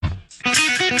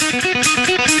Well,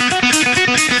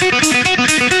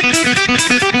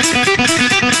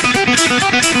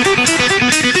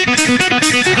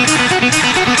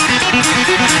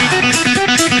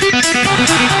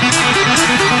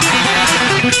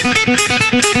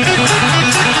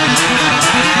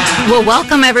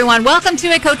 welcome, everyone. Welcome to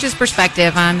A Coach's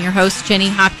Perspective. I'm your host, Jenny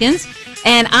Hopkins,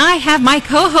 and I have my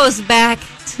co-host back.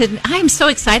 I'm so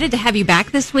excited to have you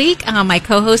back this week. My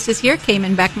co-host is here,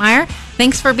 Kaemyn Bekemeier.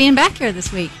 Thanks for being back here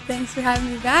this week. Thanks for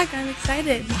having me back. I'm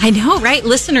excited. I know, right?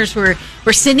 Listeners were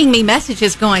sending me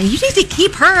messages going, you need to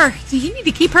keep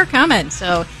her coming.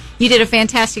 So you did a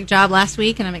fantastic job last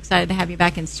week, and I'm excited to have you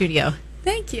back in studio.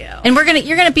 Thank you. And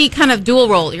you're gonna be kind of dual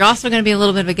role. You're also gonna be a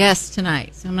little bit of a guest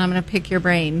tonight, so I'm gonna pick your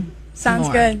brain. Sounds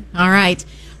good. All right.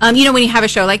 When you have a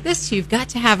show like this, you've got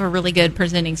to have a really good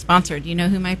presenting sponsor. Do you know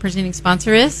who my presenting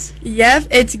sponsor is? Yep,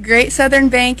 it's Great Southern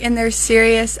Bank, and they're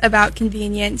serious about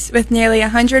convenience. With nearly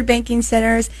 100 banking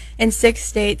centers in 6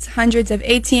 states, hundreds of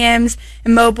ATMs,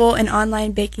 and mobile and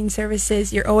online banking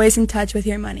services, you're always in touch with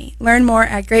your money. Learn more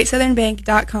at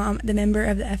greatsouthernbank.com, the member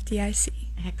of the FDIC.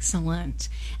 Excellent.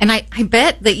 And I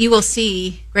bet that you will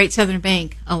see Great Southern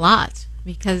Bank a lot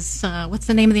because what's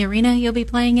the name of the arena you'll be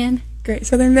playing in? Great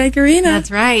Southern Bank Arena. That's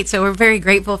right. So we're very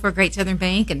grateful for Great Southern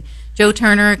Bank and Joe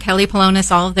Turner, Kelly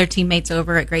Polonis, all of their teammates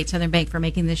over at Great Southern Bank for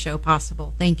making this show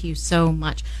possible. Thank you so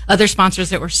much. Other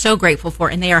sponsors that we're so grateful for,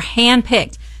 and they are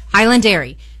hand-picked. Highland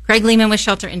Dairy, Craig Lehman with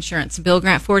Shelter Insurance, Bill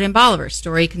Grant Ford and Bolivar,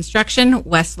 Story Construction,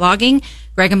 West Logging,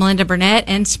 Greg and Melinda Burnett,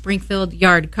 and Springfield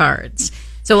Yard Cards.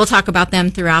 So we'll talk about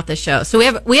them throughout the show. So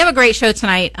we have a great show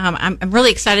tonight. I'm really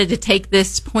excited to take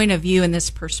this point of view and this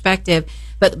perspective.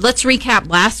 But let's recap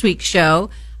last week's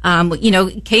show.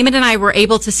 Kaemyn and I were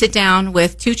able to sit down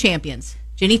with 2 champions.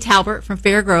 Jenny Talbert from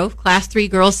Fair Grove, Class 3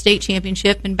 Girls State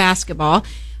Championship in basketball,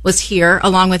 was here,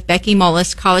 along with Becky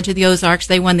Mullis, College of the Ozarks.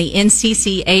 They won the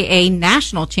NCCAA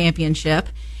National Championship.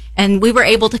 And we were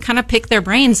able to kind of pick their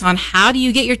brains on how do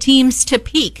you get your teams to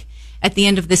peak at the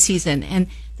end of the season. And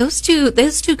those two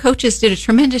coaches did a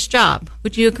tremendous job.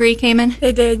 Would you agree, Kaemyn?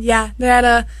 They did, yeah. They had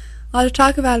a lot to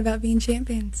talk about being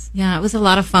champions. Yeah, it was a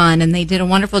lot of fun, and they did a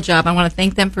wonderful job. I want to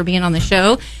thank them for being on the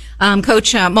show.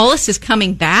 Coach Mullis is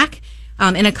coming back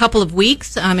in a couple of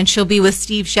weeks, and she'll be with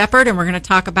Steve Shepard, and we're going to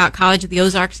talk about College of the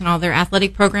Ozarks and all their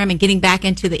athletic program and getting back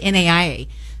into the NAIA.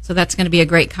 So that's going to be a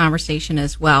great conversation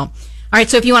as well. All right,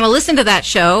 so if you want to listen to that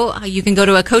show, you can go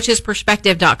to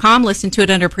acoachesperspective.com, listen to it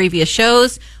under previous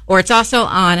shows, or it's also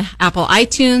on Apple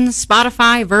iTunes,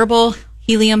 Spotify, Verbal,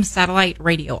 Helium, Satellite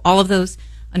Radio, all of those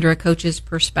under A Coach's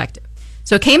Perspective.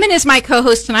 So Kaemyn is my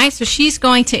co-host tonight, so she's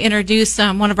going to introduce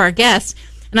one of our guests,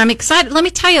 and I'm excited. Let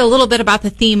me tell you a little bit about the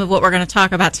theme of what we're going to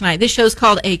talk about tonight. This show is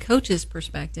called A Coach's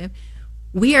Perspective.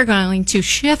 We are going to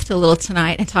shift a little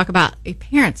tonight and talk about a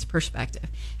parent's perspective.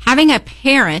 Having a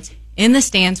parent in the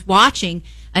stands watching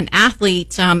an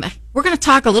athlete, we're going to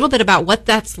talk a little bit about what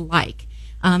that's like.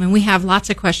 And we have lots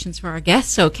of questions for our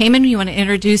guests. So, Kaemyn, you want to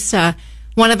introduce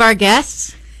one of our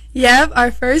guests? Yep,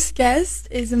 our first guest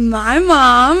is my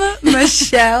mom,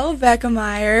 Michelle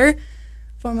Bekemeier,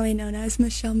 formerly known as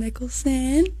Michelle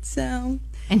Mickelson.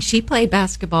 And she played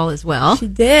basketball as well. She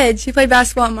did. She played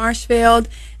basketball at Marshfield,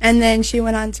 and then she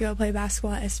went on to go play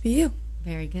basketball at SBU.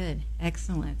 Very good.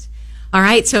 Excellent. All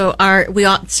right, so we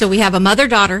have a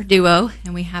mother-daughter duo,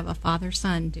 and we have a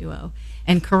father-son duo.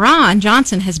 And Karon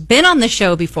Johnson has been on the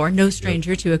show before, no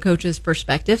stranger to A Coach's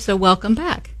Perspective, so welcome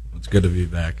back. It's good to be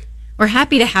back. We're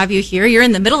happy to have you here. You're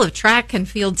in the middle of track and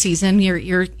field season.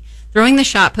 You're throwing the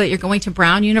shot put. You're going to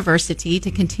Brown University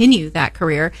to continue that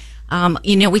career.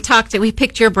 We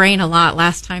picked your brain a lot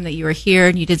last time that you were here,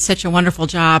 and you did such a wonderful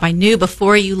job. I knew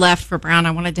before you left for Brown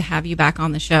I wanted to have you back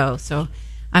on the show, so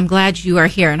I'm glad you are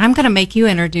here, and I'm going to make you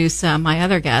introduce my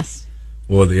other guest.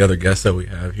 Well, the other guest that we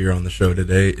have here on the show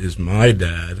today is my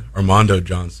dad, Armando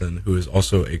Johnson, who is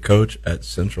also a coach at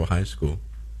Central High School.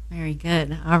 Very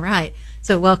good. All right.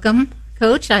 So welcome,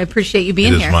 Coach. I appreciate you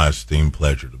being here. It is my esteemed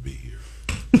pleasure to be here.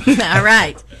 All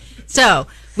right. So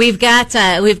we've got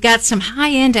some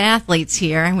high-end athletes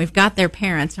here, and we've got their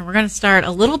parents, and we're going to start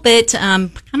a little bit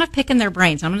kind of picking their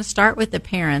brains. I'm going to start with the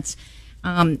parents.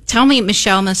 Tell me,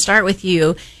 Michelle, I'm going to start with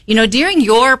you. During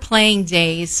your playing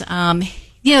days,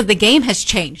 the game has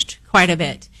changed quite a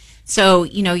bit. So,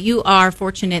 you are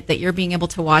fortunate that you're being able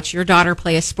to watch your daughter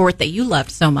play a sport that you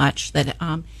loved so much that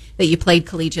you played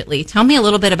collegiately. Tell me a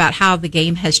little bit about how the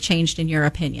game has changed in your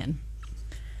opinion.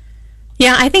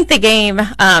 Yeah, I think the game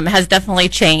has definitely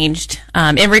changed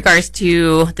in regards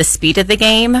to the speed of the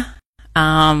game,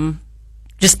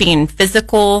 just being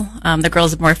physical. The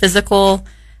girls are more physical,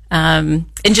 and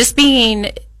just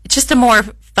being just a more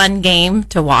fun game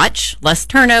to watch, less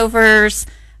turnovers,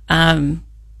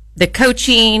 the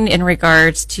coaching in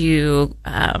regards to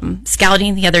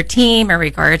scouting the other team, in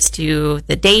regards to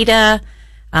the data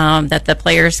that the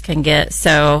players can get.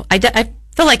 So I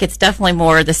feel like it's definitely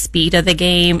more the speed of the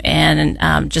game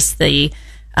and just the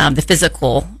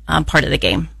physical part of the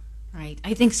game. Right.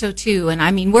 I think so too. And I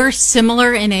mean, we're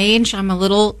similar in age. I'm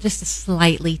just a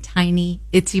slightly tiny,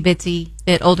 itsy bitsy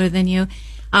bit older than you.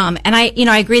 And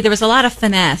I agree. There was a lot of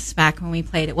finesse back when we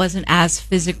played. It wasn't as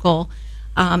physical.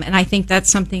 And I think that's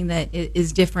something that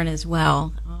is different as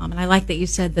well. And I like that you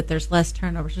said that there's less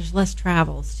turnovers. There's less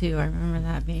travels too. I remember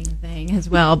that being a thing as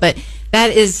well. But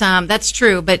that's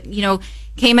true. But,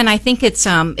 Kaemyn, I think it's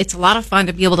a lot of fun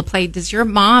to be able to play.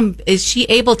 Is she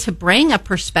able to bring a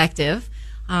perspective?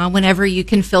 Whenever you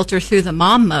can filter through the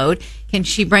mom mode, can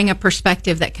she bring a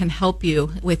perspective that can help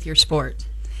you with your sport?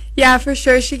 Yeah, for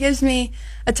sure. She gives me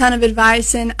a ton of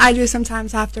advice, and I do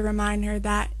sometimes have to remind her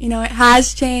that, it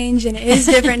has changed and it is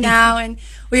different now, and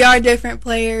we are different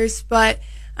players, but,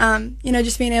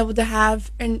 just being able to have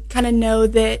and kind of know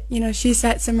that, she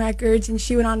set some records and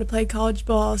she went on to play college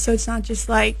ball, so it's not just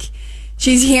like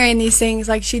she's hearing these things,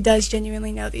 like she does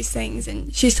genuinely know these things,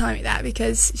 and she's telling me that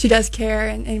because she does care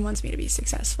and wants me to be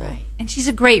successful. Right. And she's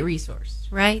a great resource,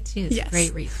 right? She is Yes. a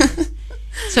great resource.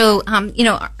 So,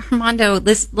 Armando,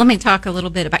 let me talk a little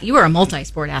bit about, you were a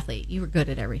multi-sport athlete. You were good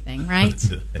at everything, right?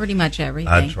 Pretty much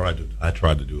everything. I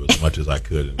tried to do as much as I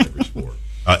could in every sport.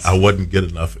 I wasn't good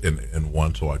enough in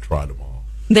one, so I tried them all.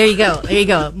 There you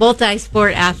go.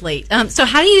 Multi-sport athlete. So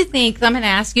how do you think, I'm going to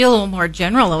ask you a little more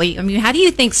generally, how do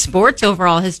you think sports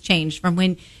overall has changed from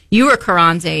when you were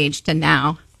Karon's age to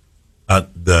now? I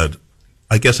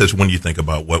guess that's when you think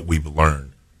about what we've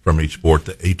learned from each sport.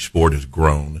 Each sport has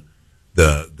grown.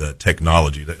 The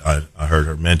technology, that I heard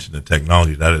her mention the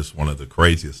technology, that is one of the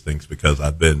craziest things because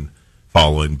I've been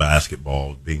following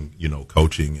basketball, being,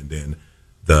 coaching, and then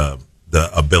the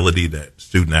ability that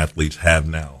student athletes have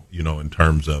now, in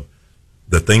terms of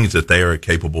the things that they are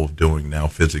capable of doing now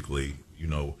physically.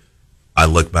 I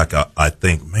look back, I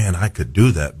think, man, I could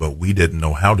do that, but we didn't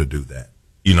know how to do that.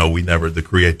 The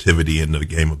creativity in the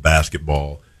game of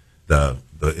basketball,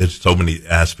 it's so many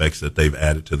aspects that they've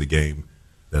added to the game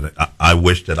that I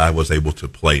wish that I was able to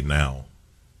play now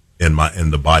in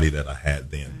the body that I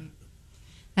had then.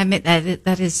 I admit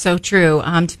that is so true.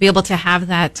 To be able to have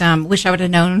that, wish I would have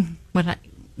known what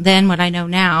I know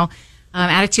now.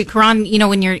 Attitude, Karon.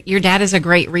 When your dad is a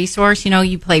great resource.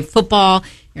 You play football,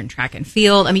 you're in track and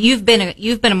field. You've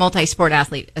been a multi-sport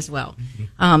athlete as well.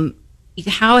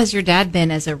 How has your dad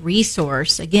been as a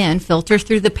resource? Again, filter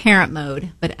through the parent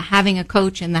mode, but having a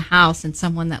coach in the house and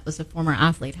someone that was a former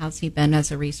athlete, how's he been as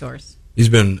a resource? He's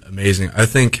been amazing. I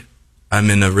think I'm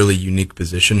in a really unique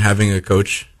position having a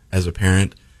coach as a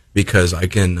parent because I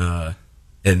can,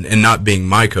 and not being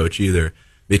my coach either,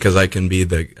 because I can be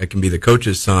the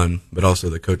coach's son, but also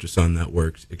the coach's son that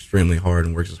works extremely hard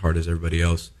and works as hard as everybody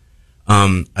else.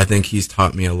 I think he's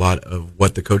taught me a lot of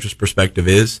what the coach's perspective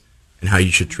is and how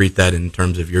you should treat that in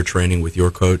terms of your training with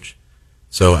your coach.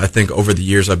 So I think over the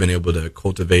years I've been able to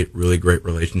cultivate really great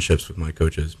relationships with my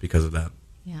coaches because of that.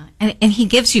 Yeah, and he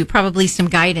gives you probably some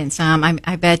guidance.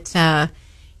 I bet, we're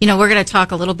going to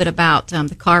talk a little bit about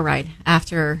the car ride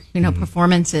after,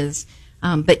 performances.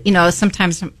 But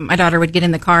sometimes my daughter would get in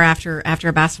the car after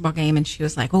a basketball game, and she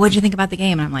was like, "Well, what'd you think about the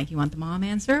game?" And I'm like, "You want the mom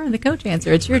answer or the coach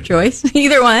answer? It's your choice.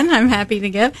 Either one, I'm happy to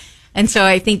give." And so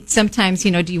I think sometimes, do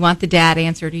you want the dad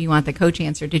answer? Do you want the coach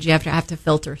answer? Did you have to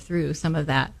filter through some of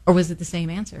that, or was it the same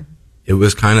answer? It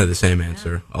was kind of the same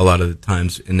answer a lot of the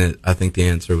times, and I think the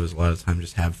answer was a lot of the time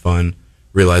just have fun,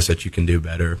 realize that you can do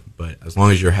better, but as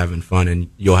long as you're having fun, and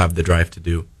you'll have the drive to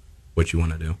do what you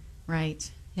want to do.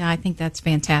 Right. Yeah, I think that's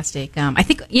fantastic. I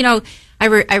think,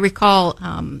 I recall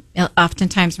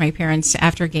oftentimes my parents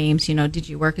after games, did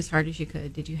you work as hard as you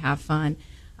could? Did you have fun?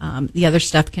 The other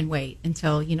stuff can wait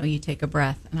until, you take a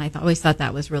breath. And I always thought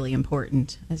that was really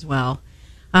important as well.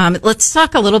 Let's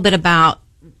talk a little bit about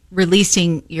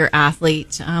releasing your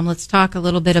athlete. Let's talk a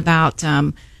little bit about,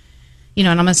 and I'm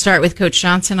going to start with Coach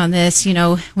Johnson on this.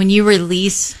 When you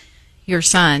release your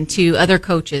son to other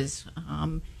coaches,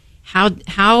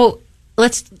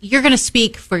 you're going to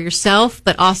speak for yourself,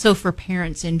 but also for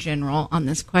parents in general on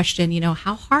this question.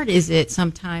 How hard is it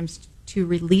sometimes to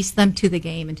release them to the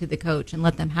game and to the coach and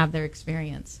let them have their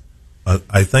experience?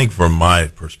 I think from my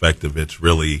perspective, it's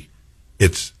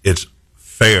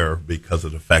fair because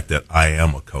of the fact that I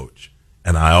am a coach,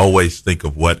 and I always think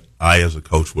of what I as a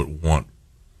coach would want.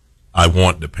 I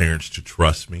want the parents to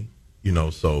trust me,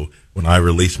 so when I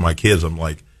release my kids, I'm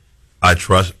like, I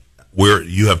trust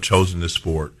you have chosen this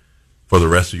sport for the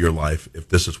rest of your life, if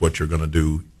this is what you're going to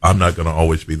do, I'm not going to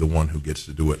always be the one who gets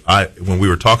to do it. When we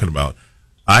were talking about,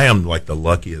 I am like the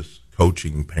luckiest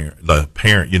coaching parent,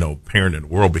 parent in the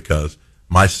world, because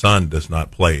my son does not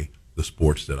play the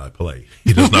sports that I play.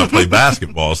 He does not play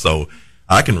basketball, so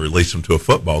I can release him to a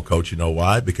football coach. You know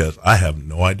why? Because I have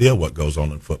no idea what goes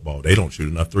on in football. They don't shoot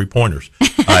enough 3-pointers.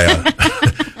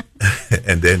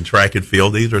 And then track and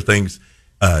field, these are things.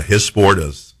 His sport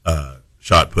is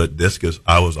shot put, discus.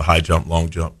 I was a high jump, long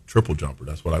jump, triple jumper.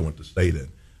 That's what I went to state in.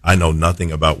 I know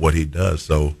nothing about what he does,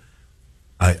 so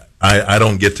I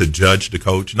don't get to judge the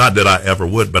coach. Not that I ever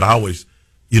would, but I always,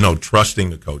 trusting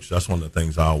the coach. That's one of the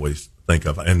things I always think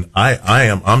of. And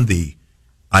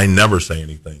I never say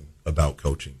anything about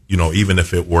coaching, even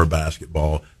if it were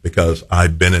basketball, because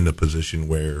I've been in a position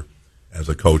where, as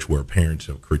a coach, where parents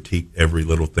have critiqued every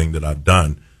little thing that I've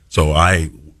done. So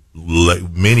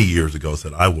many years ago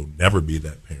said I will never be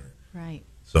that parent. Right.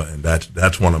 So, and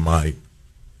that's one of my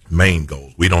main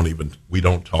goals. We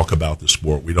don't talk about the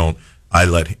sport. I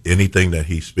let anything that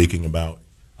he's speaking about,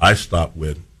 I stop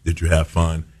with, did you have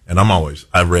fun? And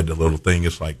I read the little thing,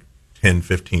 it's like 10,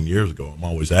 15 years ago. I'm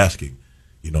always asking,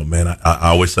 man, I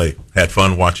always say, had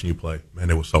fun watching you play. Man,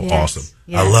 it was so awesome.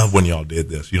 Yes. I love when y'all did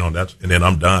this, and then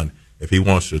I'm done. If he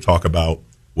wants to talk about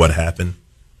what happened,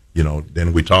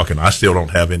 then we talk, and I still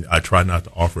don't have any, I try not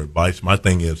to offer advice. My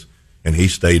thing is, and he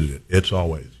stated it, it's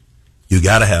always, you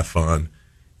got to have fun.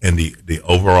 And the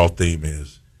overall theme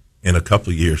is, in a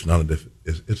couple of years,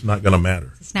 it's not going to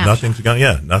matter. Nothing's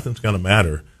going to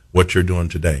matter what you're doing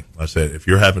today. I said, if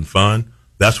you're having fun,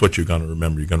 that's what you're going to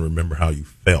remember. You're going to remember how you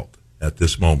felt at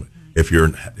this moment.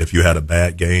 Mm-hmm. If you had a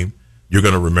bad game, you're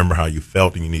going to remember how you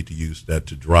felt, and you need to use that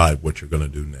to drive what you're going to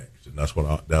do next. And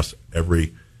that's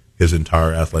his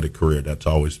entire athletic career. That's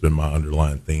always been my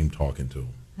underlying theme talking to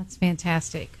him. That's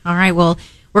fantastic. All right, well,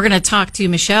 we're going to talk to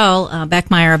Michelle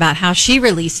Bekemeier about how she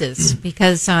releases,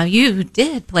 because you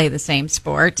did play the same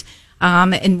sport.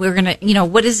 And we're going to,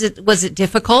 was it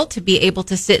difficult to be able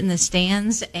to sit in the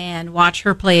stands and watch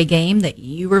her play a game that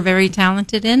you were very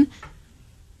talented in?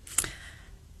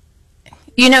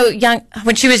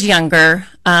 When she was younger,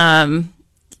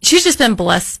 she's just been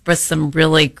blessed with some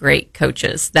really great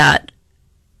coaches that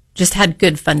just had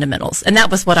good fundamentals. And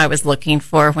that was what I was looking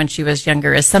for when she was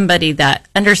younger, is somebody that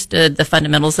understood the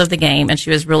fundamentals of the game. And she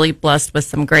was really blessed with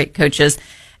some great coaches.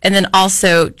 And then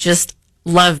also just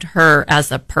loved her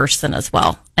as a person as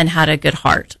well, and had a good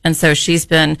heart. And so she's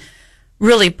been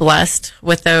really blessed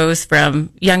with those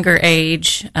from younger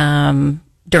age,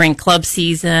 during club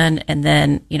season, and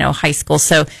then, high school.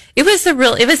 So it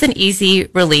was an easy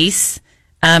release.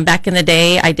 Back in the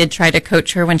day, I did try to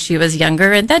coach her when she was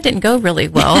younger, and that didn't go really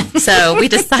well. So we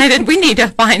decided we need to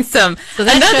find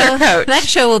another coach. That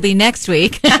show will be next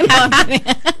week.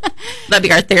 That'll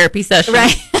be our therapy session.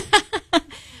 Right.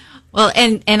 Well,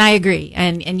 and I agree.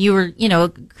 And you were,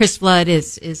 Chris Flood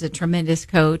is a tremendous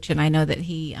coach, and I know that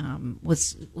he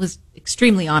was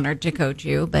extremely honored to coach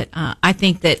you. But I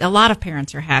think that a lot of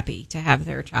parents are happy to have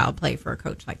their child play for a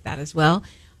coach like that as well.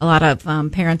 A lot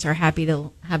of parents are happy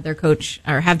to have their coach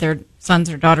or have their sons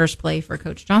or daughters play for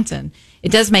Coach Johnson.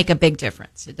 It does make a big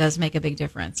difference.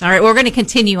 All right, we're going to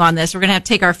continue on this. We're going to have to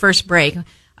take our first break.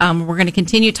 We're going to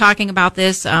continue talking about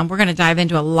this. We're going to dive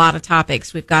into a lot of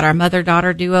topics. We've got our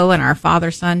mother-daughter duo and our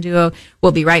father-son duo.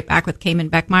 We'll be right back with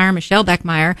Kaemyn Bekemeier, Michelle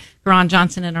Bekemeier, Karon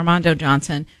Johnson, and Armando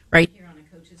Johnson right here on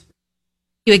A Coach's.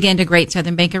 Thank you again to Great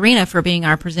Southern Bank Arena for being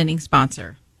our presenting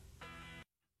sponsor.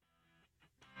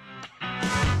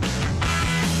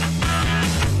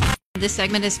 This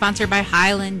segment is sponsored by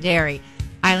Highland Dairy.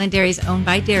 Highland Dairy is owned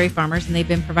by dairy farmers, and they've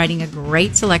been providing a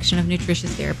great selection of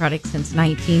nutritious dairy products since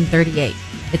 1938.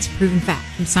 It's proven fact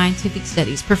from scientific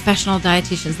studies, professional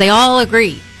dietitians. They all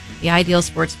agree the ideal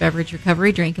sports beverage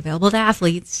recovery drink available to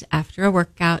athletes after a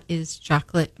workout is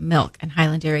chocolate milk, and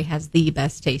Highland Dairy has the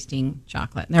best tasting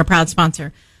chocolate. And they're a proud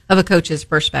sponsor of A Coach's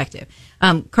Perspective.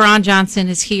 Karon Johnson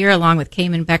is here along with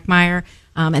Kaemyn Bekemeier.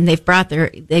 And they've brought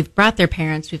their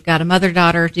parents. We've got a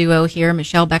mother-daughter duo here.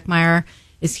 Michelle Bekemeier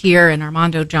is here, and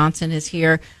Armando Johnson is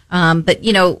here. But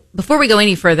before we go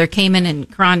any further, Kaemyn and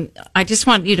Karon, I just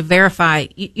want you to verify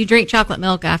you drink chocolate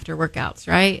milk after workouts,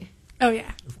 right? Oh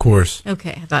yeah, of course.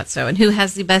 Okay, I thought so. And who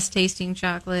has the best tasting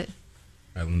chocolate?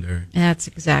 Highland Dairy. That's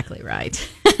exactly right.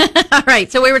 All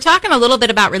right. So we were talking a little bit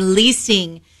about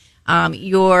releasing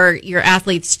your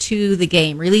athletes to the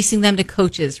game, releasing them to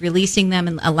coaches, releasing them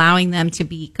and allowing them to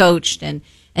be coached and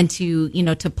to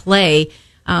to play.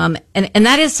 And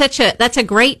that is that's a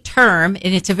great term,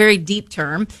 and it's a very deep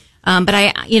term. But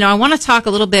I want to talk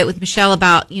a little bit with Michelle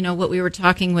about what we were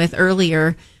talking with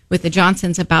earlier with the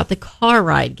Johnsons about the car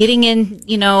ride, getting in,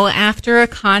 after a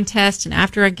contest and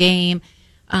after a game.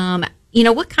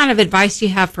 What kind of advice do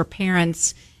you have for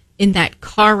parents in that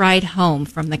car ride home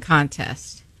from the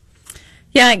contest?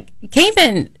 Yeah,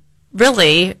 Kaemyn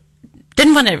really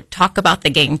didn't want to talk about the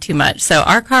game too much. So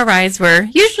our car rides were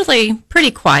usually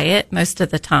pretty quiet most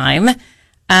of the time.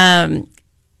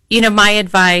 My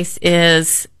advice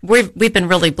is we've been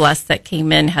really blessed that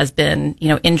Kaemyn has been,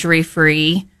 injury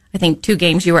free. I think 2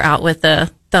 games you were out with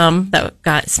a thumb that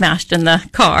got smashed in the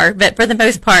car, but for the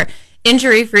most part,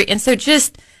 injury free. And so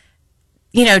just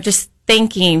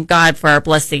thanking God for our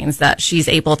blessings that she's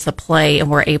able to play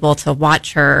and we're able to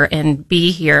watch her and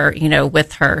be here,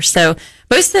 with her. So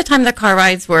most of the time the car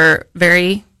rides were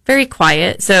very, very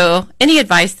quiet. So any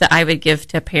advice that I would give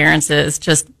to parents is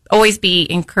just always be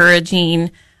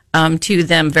encouraging to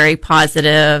them, very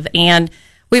positive. And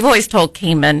we've always told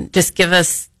Kaemyn, just give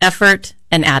us effort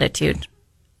and attitude.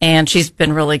 And she's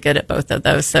been really good at both of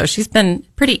those. So she's been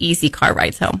pretty easy car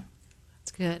rides home.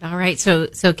 That's good. All right. So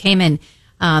Kaemyn,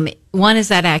 1, is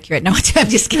that accurate? No, I'm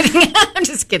just kidding. I'm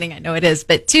just kidding. I know it is.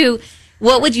 But 2,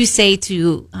 what would you say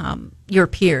to your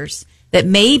peers that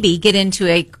maybe get into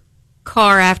a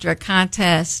car after a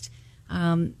contest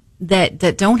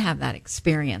that don't have that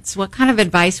experience? What kind of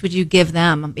advice would you give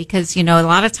them? Because, a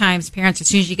lot of times parents, as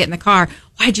soon as you get in the car,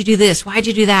 why'd you do this? Why'd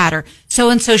you do that? Or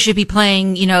so-and-so should be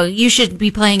playing, you should be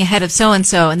playing ahead of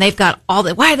so-and-so. And they've got all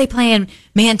that. Why are they playing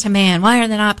man-to-man? Why are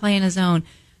they not playing a zone?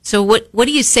 So what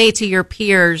do you say to your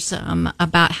peers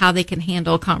about how they can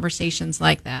handle conversations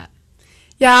like that?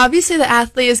 Yeah, obviously the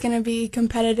athlete is going to be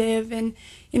competitive, and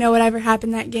whatever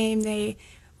happened that game,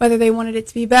 whether they wanted it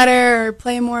to be better or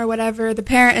play more or whatever, the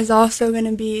parent is also going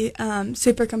to be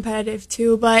super competitive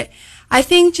too. But I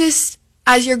think just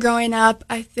as you're growing up,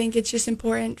 I think it's just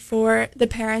important for the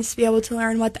parents to be able to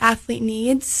learn what the athlete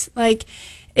needs. Like,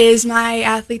 is my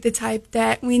athlete the type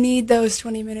that we need those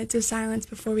 20 minutes of silence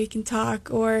before we can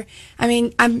talk? Or,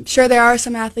 I'm sure there are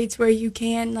some athletes where you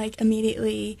can,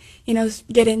 immediately,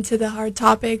 get into the hard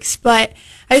topics. But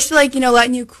I just feel like,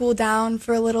 letting you cool down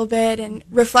for a little bit and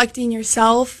reflecting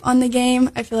yourself on the game.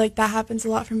 I feel like that happens a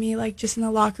lot for me, just in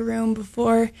the locker room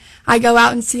before I go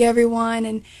out and see everyone,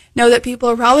 and know that people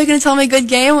are probably going to tell me a good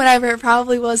game whenever it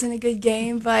probably wasn't a good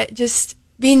game. But just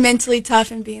being mentally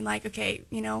tough and being like, okay,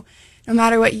 no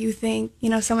matter what you think,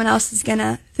 someone else is going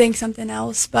to think something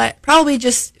else, but probably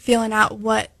just feeling out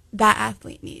what that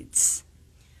athlete needs.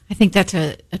 I think that's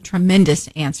a tremendous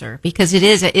answer, because it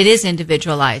is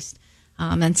individualized.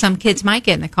 And some kids might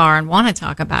get in the car and want to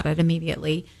talk about it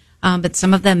immediately, but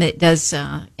some of them it does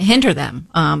hinder them.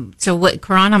 So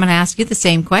Karon, I'm going to ask you the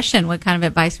same question. What kind of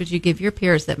advice would you give your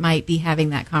peers that might be having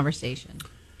that conversation?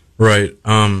 Right.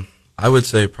 I would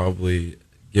say probably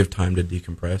give time to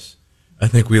decompress. I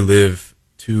think we live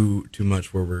too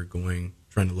much where we're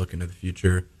trying to look into the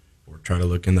future or try to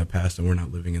look in the past, and we're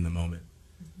not living in the moment.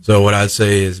 So what I'd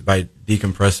say is by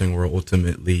decompressing, we're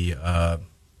ultimately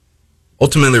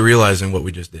realizing what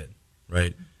we just did,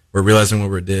 right? We're realizing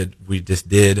what we just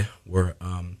did, we're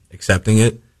accepting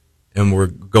it, and we're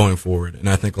going forward. And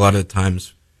I think a lot of the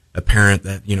times a parent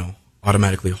that,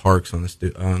 automatically harks on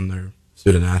their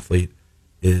student athlete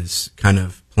is kind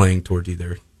of playing towards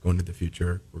either going to the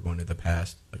future or going to the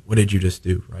past. Like, what did you just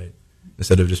do, right?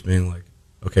 Instead of just being like,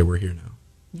 okay, we're here now.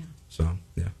 Yeah. So,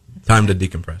 yeah, time to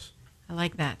decompress. I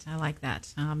like that.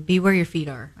 Be where your feet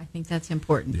are. I think that's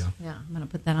important. Yeah, I'm going to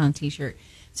put that on a T-shirt.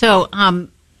 So, I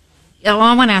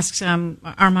want to ask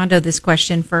Armando this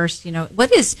question first.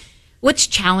 What's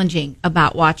challenging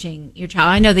about watching your child?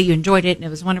 I know that you enjoyed it and it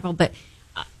was wonderful, but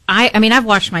I've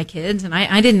watched my kids and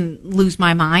I didn't lose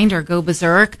my mind or go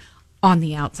berserk on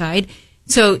the outside.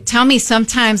 So tell me,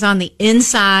 sometimes on the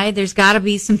inside, there's got to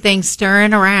be some things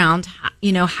stirring around.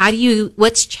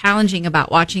 What's challenging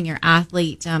about watching your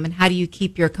athlete, and how do you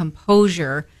keep your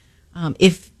composure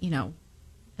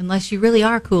unless you really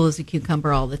are cool as a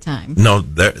cucumber all the time? No,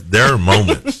 there are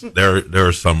moments. there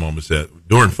are some moments that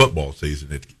during football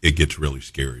season it gets really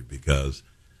scary, because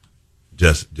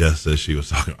just as she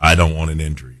was talking, I don't want an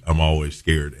injury. I'm always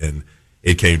scared, and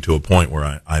it came to a point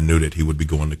where I knew that he would be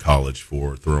going to college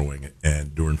for throwing.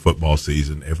 And during football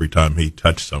season, every time he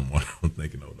touched someone, I'm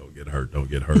thinking, oh, don't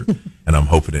get hurt. And I'm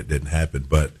hoping it didn't happen.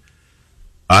 But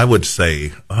I would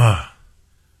say,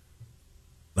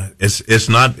 it's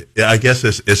not, I guess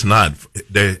it's not,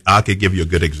 I could give you a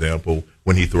good example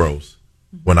when he throws,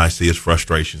 when I see his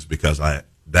frustrations, because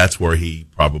that's where he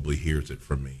probably hears it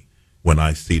from me. When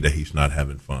I see that he's not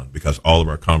having fun, because all of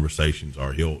our conversations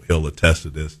are, he'll attest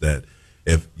to this, that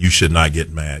if you should not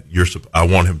get mad, I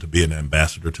want him to be an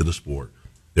ambassador to the sport.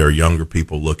 There are younger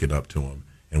people looking up to him,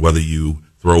 and whether you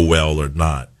throw well or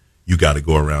not, you got to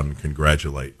go around and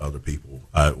congratulate other people.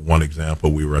 One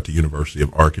example, we were at the University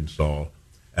of Arkansas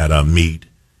at a meet,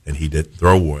 and he didn't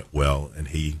throw well, and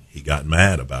he got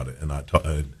mad about it. And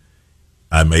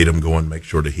I made him go and make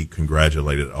sure that he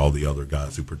congratulated all the other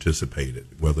guys who participated,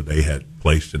 whether they had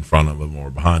placed in front of him or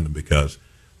behind him, because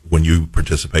when you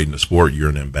participate in the sport, you're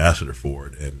an ambassador for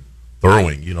it. And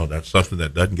throwing, that's something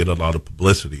that doesn't get a lot of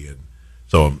publicity. And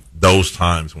so those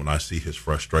times when I see his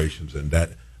frustrations, and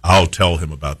that, I'll tell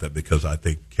him about that, because I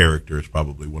think character is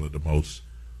probably one of the most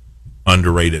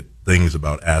underrated things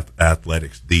about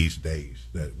athletics these days,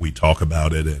 that we talk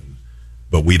about it,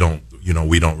 but we don't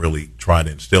really try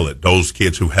to instill it. Those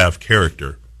kids who have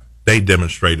character, they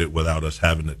demonstrate it without us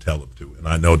having to tell them to. And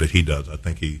I know that he does. I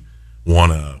think he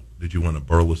did you win a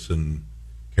Burleson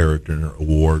character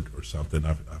award or something?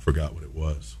 I forgot what it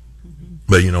was. Mm-hmm.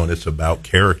 But, and it's about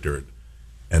character.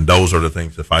 And those are the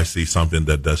things, if I see something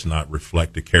that does not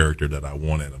reflect the character that I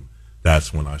want in him,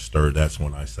 that's when I stir, that's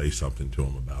when I say something to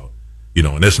him about,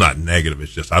 and it's not negative.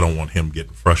 It's just I don't want him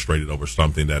getting frustrated over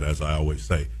something that, as I always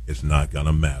say, it's not going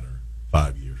to matter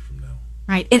 5 years from now.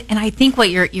 Right. And I think what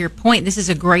your point, this is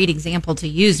a great example to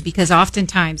use, because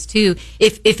oftentimes, too,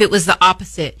 if it was the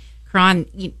opposite, Karon,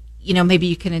 maybe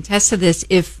you can attest to this,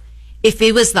 if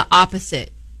it was the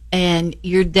opposite, and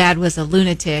your dad was a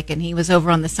lunatic and he was over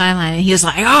on the sideline and he was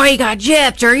like, oh, he got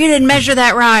gypped, or you didn't measure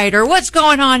that right, or what's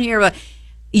going on here? But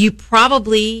you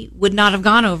probably would not have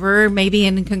gone over maybe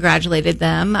and congratulated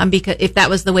them, because if that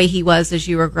was the way he was as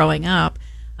you were growing up.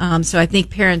 So I think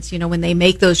parents, when they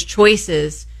make those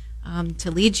choices to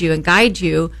lead you and guide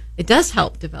you, it does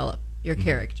help develop your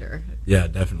character. Yeah,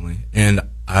 definitely. And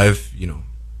I've,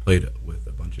 played with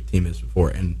a bunch of teammates before,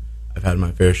 and I've had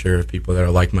my fair share of people that are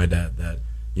like my dad that,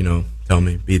 tell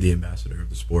me, be the ambassador of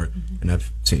the sport. Mm-hmm. And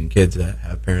I've seen kids that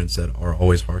have parents that are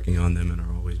always harking on them and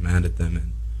are always mad at them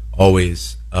and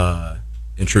always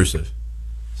intrusive.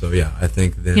 So, yeah, I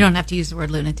think then... You don't have to use the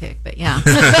word lunatic, but yeah.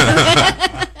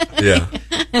 Yeah.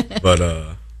 But,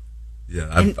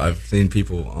 I've seen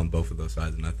people on both of those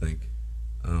sides, and I think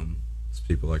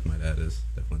people like my dad is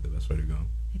definitely the best way to go.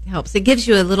 It helps. It gives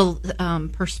you a little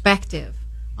perspective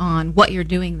on what you're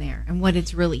doing there and what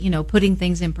it's really, putting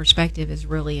things in perspective is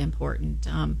really important.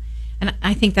 And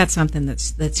I think that's something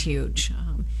that's huge.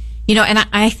 And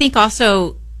I think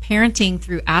also parenting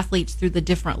through athletes through the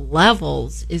different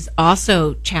levels is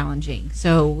also challenging.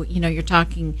 So, you're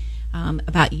talking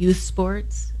about youth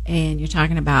sports, and you're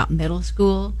talking about middle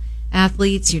school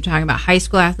athletes, you're talking about high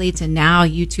school athletes, and now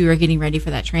you two are getting ready for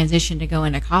that transition to go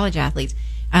into college athletes.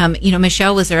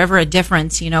 Michelle, was there ever a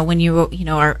difference, when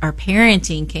our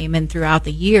parenting came in throughout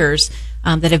the years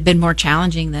that have been more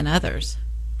challenging than others?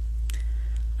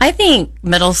 I think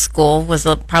middle school was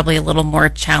probably a little more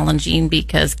challenging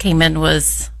because Kaemyn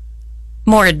was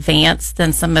more advanced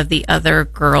than some of the other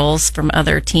girls from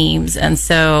other teams. And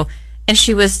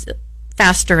she was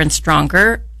faster and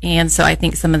stronger. And so I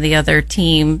think some of the other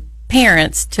team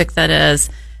parents took that as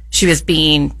she was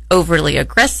being overly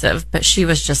aggressive, but she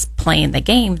was just playing the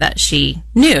game that she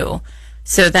knew.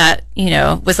 So that,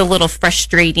 was a little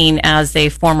frustrating as a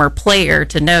former player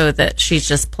to know that she's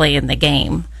just playing the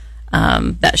game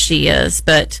that she is.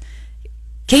 But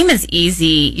Kaemyn's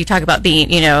easy. You talk about being,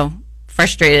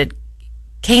 frustrated.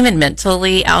 Kaemyn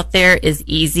mentally out there is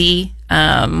easy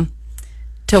to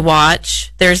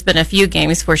watch. There's been a few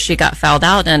games where she got fouled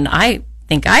out, and I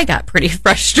think I got pretty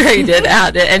frustrated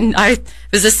at it, and I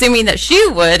was assuming that she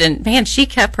would, and man, she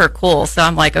kept her cool. So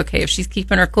I'm like, okay, if she's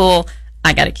keeping her cool,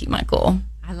 I got to keep my cool.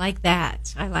 I like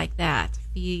that.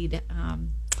 Feed.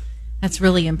 That's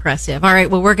really impressive. All right,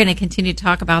 well, we're going to continue to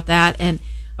talk about that, and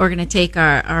we're going to take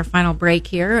our final break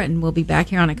here, and we'll be back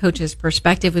here on A Coach's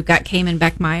Perspective. We've got Kaemyn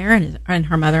Bekemeier and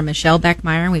her mother, Michelle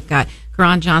Bekemeier, and we've got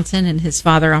Karon Johnson and his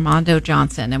father, Armando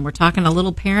Johnson, and we're talking a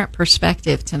little parent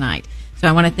perspective tonight. So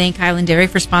I want to thank Highland Dairy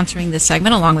for sponsoring this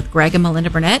segment, along with Greg and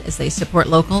Melinda Burnett, as they support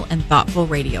local and thoughtful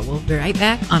radio. We'll be right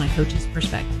back on A Coach's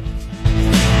Perspective.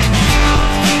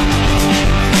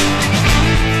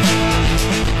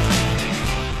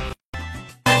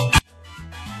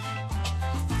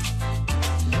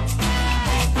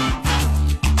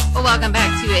 Well, welcome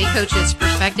back to A Coach's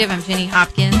Perspective. I'm Jenny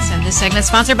Hopkins, and this segment is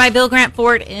sponsored by Bill Grant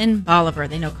Ford in Bolivar.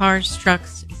 They know cars,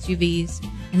 trucks, SUVs,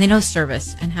 and they know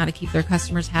service and how to keep their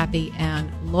customers happy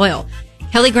and loyal.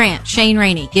 Kelly Grant, Shane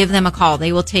Rainey, give them a call.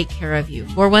 They will take care of you.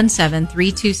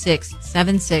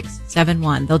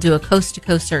 417-326-7671. They'll do a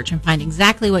coast-to-coast search and find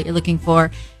exactly what you're looking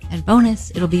for. And bonus,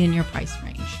 it'll be in your price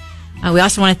range. We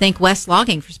also want to thank West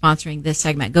Logging for sponsoring this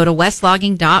segment. Go to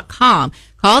westlogging.com.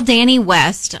 Call Danny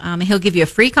West. He'll give you a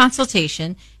free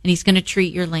consultation, and he's going to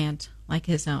treat your land like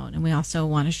his own. And we also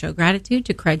want to show gratitude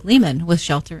to Craig Lehman with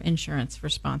Shelter Insurance for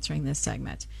sponsoring this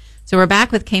segment. So we're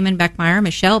back with Kaemyn Bekemeier,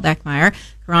 Michelle Bekemeier,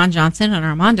 Karon Johnson, and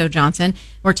Armando Johnson.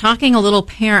 We're talking a little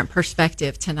parent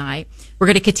perspective tonight. We're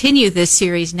going to continue this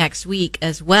series next week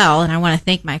as well, and I want to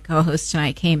thank my co-host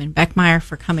tonight, Kaemyn Bekemeier,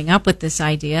 for coming up with this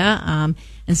idea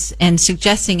and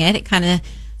suggesting it. It kind of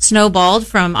snowballed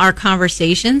from our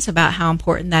conversations about how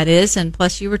important that is, and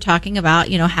plus you were talking about,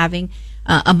 having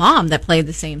a mom that played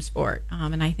the same sport,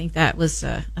 and I think that was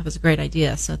a great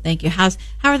idea. So thank you. How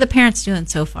are the parents doing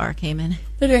so far, Kaemyn?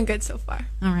 They're doing good so far.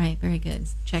 All right, very good.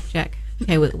 Check.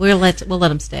 Okay, we'll let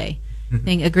them stay.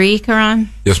 Agree, Karon?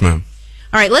 Yes, ma'am.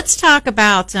 All right, let's talk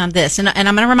about this, and I'm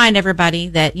going to remind everybody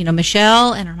that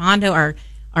Michelle and Armando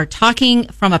are talking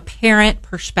from a parent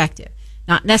perspective,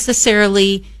 not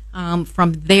necessarily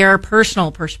from their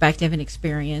personal perspective and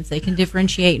experience. They can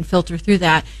differentiate and filter through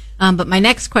that. But my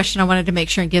next question, I wanted to make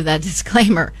sure and give that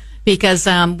disclaimer because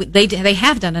they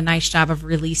have done a nice job of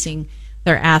releasing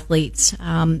their athletes.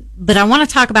 But I want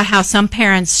to talk about how some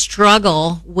parents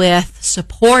struggle with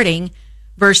supporting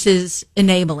versus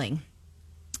enabling.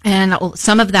 And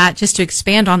some of that, just to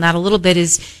expand on that a little bit,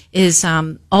 is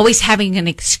always having an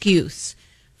excuse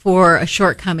for a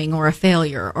shortcoming or a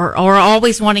failure, or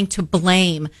always wanting to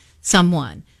blame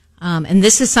someone. And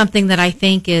this is something that I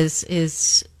think is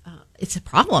it's a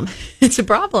problem. It's a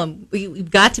problem.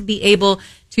 We've got to be able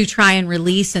to try and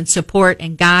release and support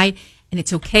and guide, and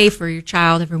it's okay for your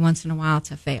child every once in a while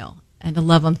to fail and to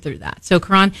love them through that. So,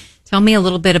 Karon, tell me a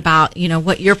little bit about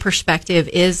what your perspective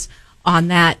is on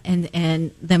that,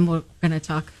 and then we're going to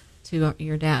talk to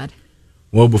your dad.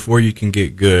 Well, before you can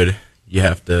get good, you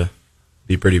have to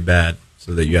be pretty bad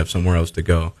so that you have somewhere else to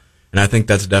go. And I think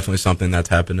that's definitely something that's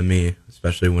happened to me,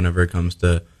 especially whenever it comes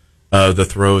to the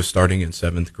throws starting in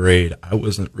 7th grade. I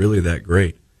wasn't really that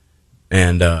great.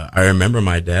 And I remember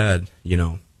my dad,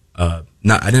 I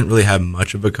didn't really have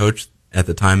much of a coach at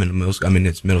the time in middle school. I mean,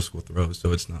 it's middle school throws,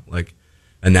 so it's not like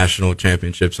a national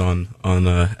championships on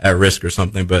at risk or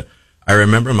something. But I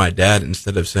remember my dad,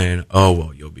 instead of saying, "Oh,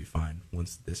 well, you'll be fine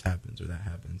once this happens or that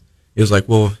happens," he was like,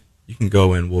 "Well, you can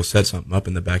go and we'll set something up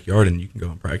in the backyard and you can go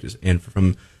and practice." And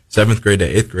from 7th grade to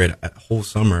 8th grade, a whole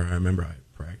summer, I remember I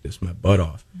practiced my butt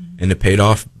off. Mm-hmm. And it paid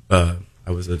off. I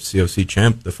was a COC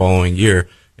champ the following year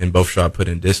in both shot put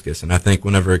and discus. And I think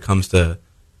whenever it comes to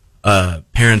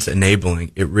parents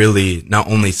enabling, it really not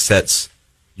only sets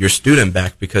your student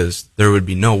back, because there would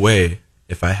be no way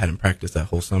if I hadn't practiced that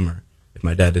whole summer, if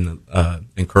my dad didn't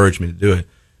encourage me to do it,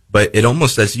 but it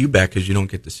almost sets you back because you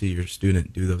don't get to see your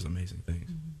student do those amazing things.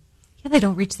 Mm-hmm. Yeah, they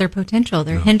don't reach their potential.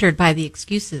 They're hindered by the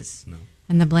excuses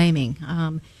and the blaming.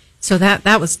 So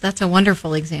that's a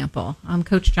wonderful example.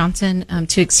 Coach Johnson,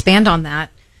 to expand on that.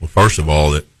 Well, first of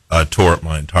all, I tore up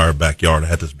my entire backyard. I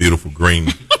had this beautiful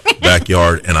green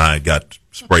backyard, and I got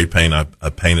spray paint. I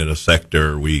painted a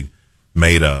sector. We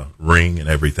made a ring and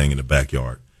everything in the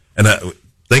backyard. And I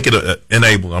think it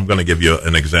enabled. I'm going to give you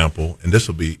an example, and this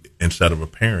will be instead of a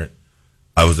parent.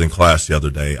 I was in class the other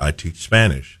day. I teach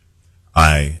Spanish.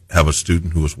 I have a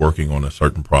student who is working on a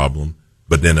certain problem,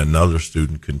 but then another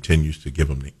student continues to give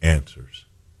him the answers.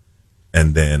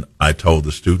 And then I told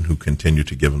the student who continued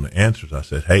to give him the answers, I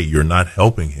said, "Hey, you're not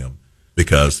helping him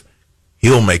because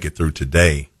he'll make it through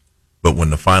today, but when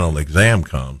the final exam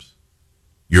comes,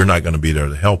 you're not going to be there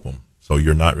to help him. So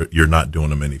you're not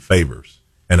doing him any favors."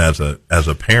 And as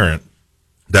a parent,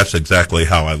 that's exactly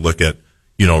how I look at,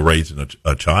 raising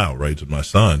a child, raising my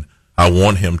son. I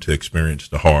want him to experience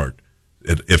the hard.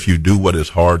 If you do what is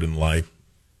hard in life,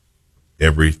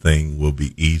 everything will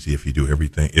be easy. If you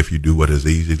do what is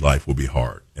easy, life will be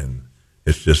hard. And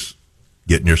it's just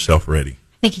getting yourself ready.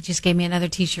 I think you just gave me another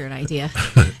T-shirt idea.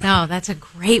 No, that's a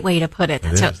great way to put it.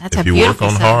 That's if you work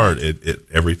on hard,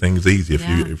 everything's easy.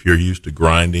 If you're used to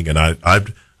grinding, and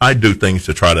I do things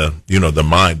to try to,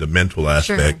 the mental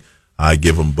aspect. Sure. I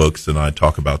give him books and I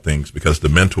talk about things because the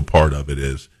mental part of it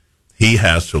is he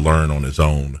has to learn on his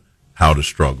own how to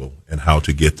struggle and how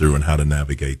to get through and how to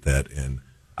navigate that. And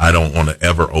I don't want to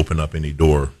ever open up any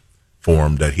door for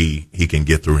him that he can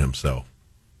get through himself.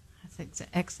 That's an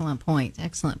excellent point.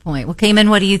 Excellent point. Well, Kaemyn,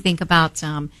 what do you think about,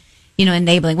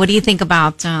 enabling? What do you think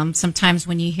about sometimes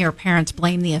when you hear parents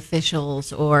blame the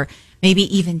officials or maybe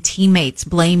even teammates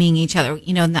blaming each other,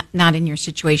 not in your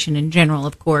situation in general,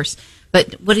 of course,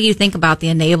 but what do you think about the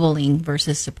enabling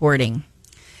versus supporting?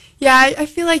 Yeah, I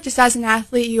feel like just as an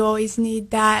athlete, you always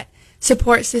need that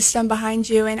support system behind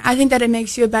you, and I think that it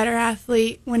makes you a better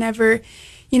athlete whenever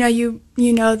you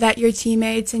know that your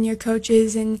teammates and your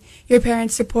coaches and your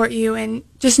parents support you, and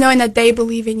just knowing that they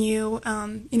believe in you,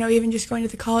 even just going to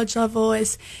the college level,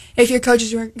 is if your coach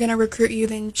is going to recruit you,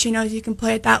 then she knows you can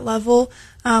play at that level,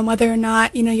 whether or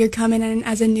not, you're coming in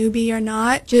as a newbie or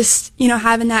not. Just,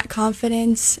 having that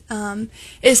confidence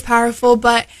is powerful.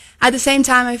 But at the same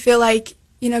time, I feel like,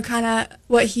 kind of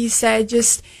what he said,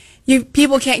 just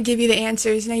people can't give you the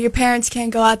answers. Your parents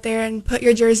can't go out there and put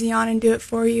your jersey on and do it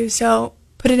for you. So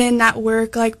put it in that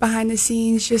work, like behind the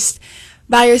scenes, just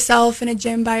by yourself in a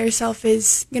gym by yourself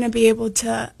is going to be able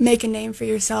to make a name for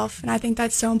yourself. And I think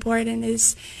that's so important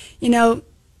is,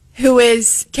 who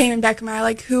is Kaemyn Bekemeier?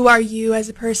 Like, who are you as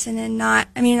a person? And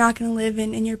you're not going to live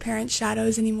in your parents'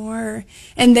 shadows anymore or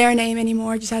in their name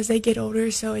anymore just as they get older.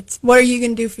 So it's, what are you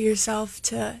going to do for yourself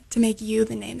to make you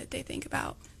the name that they think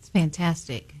about? It's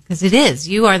fantastic, because it is.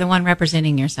 You are the one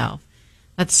representing yourself.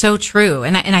 That's so true.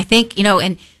 And I think,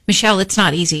 and Michelle, it's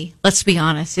not easy. Let's be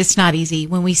honest. It's not easy.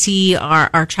 When we see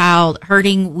our child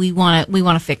hurting, we want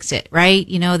to fix it, right?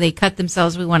 They cut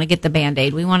themselves. We want to get the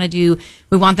Band-Aid. We want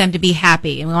them to be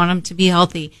happy and we want them to be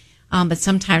healthy. But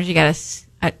sometimes you got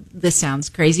to, this sounds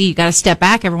crazy. You got to step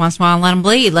back every once in a while and let them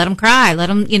bleed, let them cry, let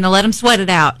them sweat it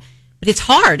out. But it's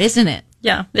hard, isn't it?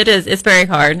 Yeah, it is. It's very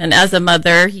hard. And as a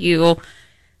mother, you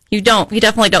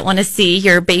definitely don't want to see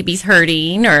your babies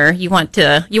hurting, or you want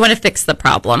to fix the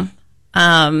problem.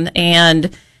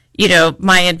 And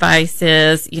my advice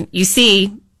is you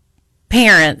see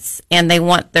parents and they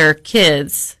want their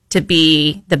kids to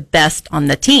be the best on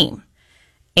the team.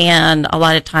 And a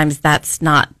lot of times that's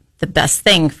not the best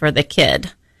thing for the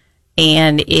kid.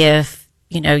 And if,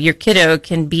 your kiddo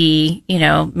can be,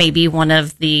 maybe one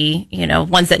of the,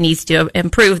 ones that needs to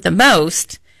improve the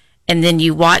most, and then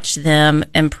you watch them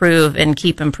improve and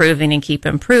keep improving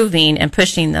and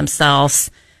pushing themselves,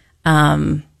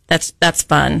 that's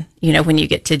fun, when you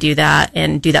get to do that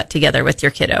and do that together with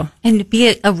your kiddo. And to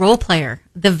be a role player,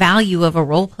 the value of a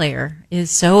role player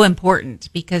is so important,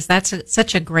 because that's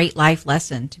such a great life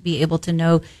lesson, to be able to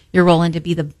know your role and to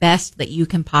be the best that you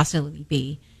can possibly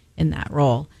be in that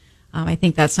role. I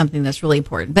think that's something that's really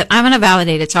important. But I'm going to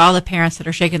validate it to all the parents that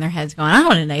are shaking their heads going, I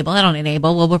don't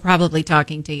enable. Well, we're probably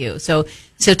talking to you. So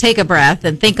take a breath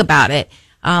and think about it.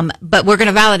 But we're going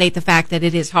to validate the fact that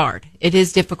it is hard. It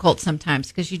is difficult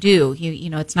sometimes, because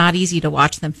it's not easy to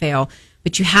watch them fail,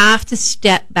 but you have to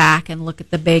step back and look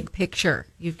at the big picture.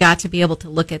 You've got to be able to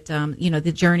look at,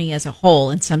 the journey as a whole.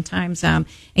 And sometimes, and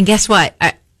guess what?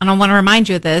 I don't want to remind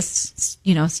you of this,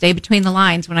 stay between the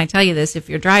lines when I tell you this if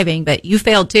you're driving, but you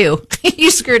failed too. You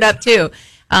screwed up too.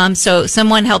 So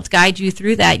someone helped guide you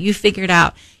through that. You figured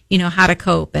out, how to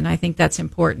cope. And I think that's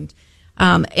important.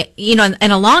 And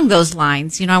along those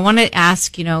lines, I want to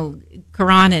ask,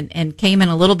 Karon and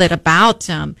Kaemyn a little bit about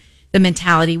the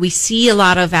mentality. We see a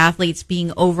lot of athletes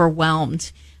being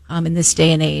overwhelmed in this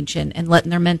day and age and letting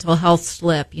their mental health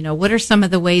slip. What are some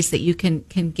of the ways that you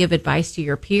can give advice to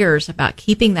your peers about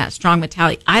keeping that strong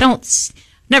mentality? I've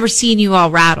never seen you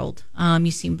all rattled.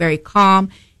 You seem very calm,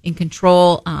 in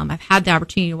control. I've had the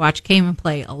opportunity to watch Kaemyn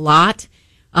play a lot.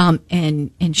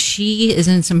 And she is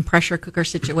in some pressure cooker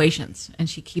situations, and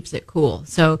she keeps it cool.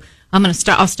 So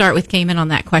I'll start with Kaemyn on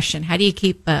that question. How do you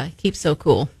keep so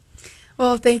cool?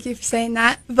 Well, thank you for saying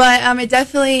that. But it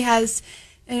definitely has,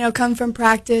 come from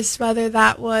practice, whether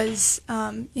that was,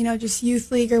 just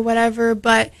youth league or whatever,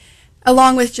 but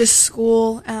along with just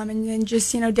school, and then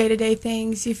just, day-to-day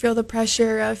things, you feel the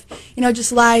pressure of,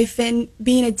 just life and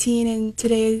being a teen in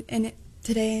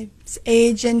today's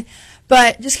age.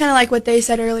 But just kind of like what they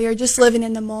said earlier, just living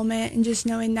in the moment and just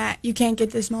knowing that you can't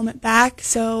get this moment back.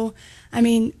 So,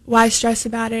 why stress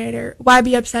about it, or why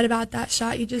be upset about that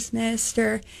shot you just missed,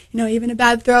 or, even a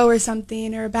bad throw or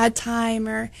something, or a bad time,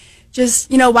 or just,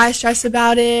 why stress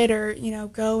about it, or,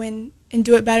 go and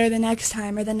do it better the next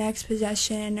time or the next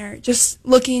possession, or just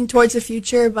looking towards the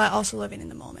future, but also living in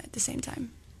the moment at the same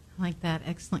time. I like that.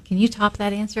 Excellent. Can you top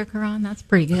that answer, Karon? That's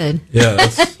pretty good. Yeah,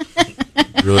 that's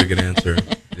a really good answer.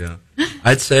 Yeah.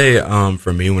 I'd say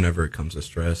for me, whenever it comes to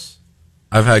stress,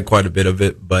 I've had quite a bit of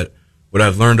it, but what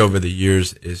I've learned over the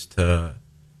years is to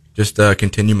just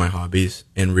continue my hobbies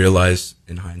and realize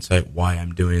in hindsight why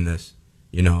I'm doing this,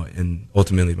 and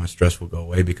ultimately my stress will go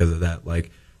away because of that.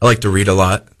 Like, I like to read a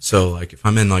lot, so like if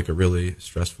I'm in like a really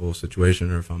stressful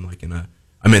situation, or if I'm like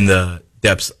I'm in the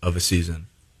depths of a season,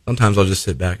 sometimes I'll just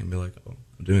sit back and be like, oh,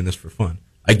 I'm doing this for fun.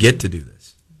 I get to do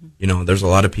this. There's a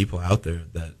lot of people out there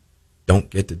that don't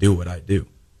get to do what I do.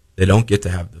 They don't get to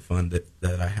have the fun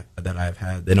that I've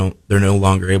had. They're no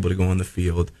longer able to go on the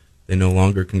field. They no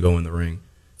longer can go in the ring.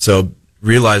 So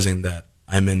realizing that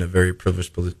I'm in a very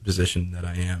privileged position that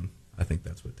I am, I think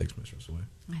that's what takes my stress away.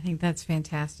 I think that's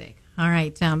fantastic. All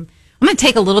right. I'm going to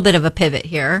take a little bit of a pivot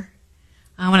here.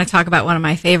 I want to talk about one of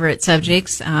my favorite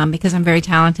subjects because I'm very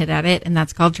talented at it, and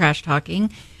that's called trash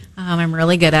talking. I'm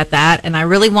really good at that, and I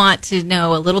really want to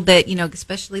know a little bit,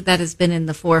 especially that has been in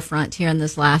the forefront here in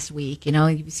this last week.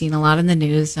 You've seen a lot in the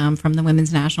news from the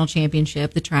Women's National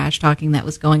Championship, the trash talking that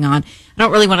was going on. I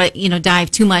don't really want to,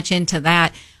 dive too much into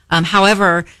that.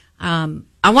 However,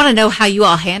 I want to know how you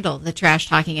all handle the trash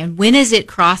talking, and when is it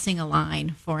crossing a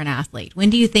line for an athlete?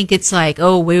 When do you think it's like,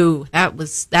 oh, woo, that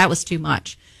was too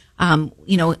much?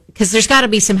 Because there's got to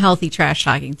be some healthy trash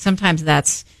talking. Sometimes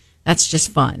that's just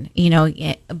fun,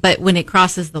 but when it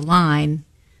crosses the line,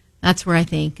 that's where I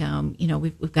think,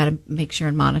 we've got to make sure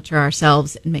and monitor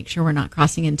ourselves and make sure we're not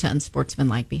crossing into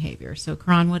unsportsmanlike behavior. So,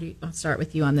 Karon, I'll start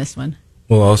with you on this one.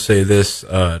 Well, I'll say this,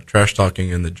 trash talking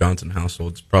in the Johnson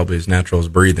household is probably as natural as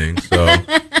breathing, so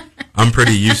I'm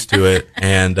pretty used to it.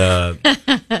 And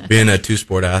being a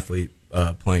two-sport athlete,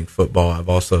 playing football, I've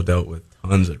also dealt with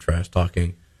tons of trash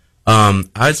talking.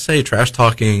 I'd say trash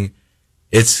talking,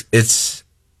 it's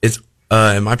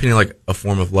in my opinion, like a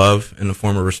form of love and a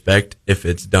form of respect if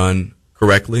it's done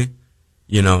correctly,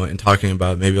 and talking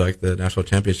about maybe like the national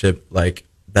championship, like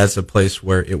that's a place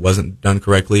where it wasn't done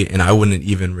correctly, and I wouldn't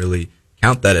even really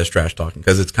count that as trash talking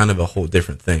because it's kind of a whole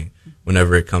different thing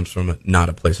whenever it comes from not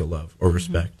a place of love or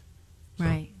respect. Mm-hmm.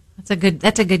 Right.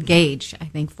 That's a good gauge, I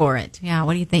think, for it. Yeah.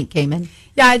 What do you think, Kaemyn?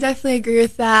 Yeah, I definitely agree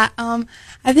with that.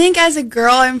 I think as a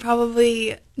girl, I'm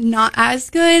probably not as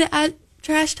good at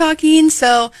trash talking,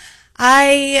 so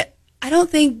I don't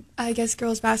think, I guess,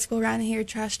 girls basketball around here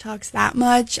trash talks that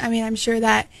much. I mean, I'm sure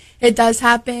that it does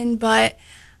happen, but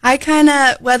I kind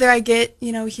of, whether I get,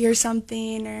 hear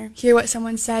something or hear what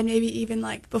someone said, maybe even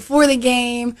like before the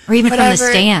game. Or even whatever, from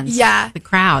the stands. Yeah. The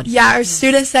crowd. Yeah, or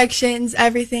student sections,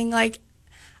 everything. Like,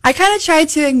 I kind of try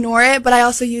to ignore it, but I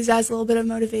also use it as a little bit of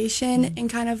motivation and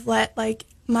kind of let, like,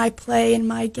 my play and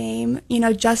my game,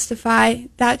 justify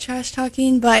that trash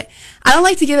talking. But I don't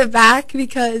like to give it back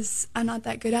because I'm not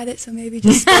that good at it, so maybe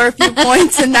just score a few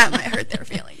points and that might hurt their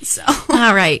feelings. So.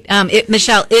 All right.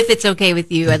 Michelle, if it's okay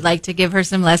with you, I'd like to give her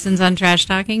some lessons on trash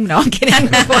talking. No, I'm kidding.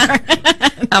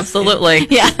 Absolutely.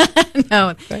 Yeah.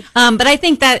 No. But I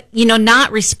think that,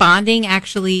 not responding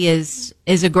actually is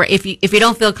a great, if you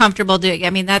don't feel comfortable doing, I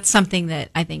mean, that's something that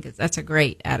I think that's a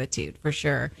great attitude for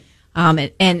sure.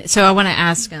 And so I want to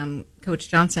ask Coach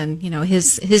Johnson,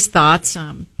 his thoughts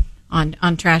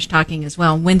on trash talking as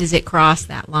well. When does it cross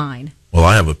that line? Well,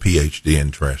 I have a PhD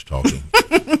in trash talking.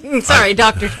 Sorry,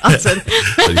 Dr. Johnson.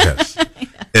 Yes.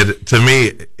 To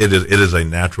me, it is a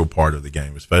natural part of the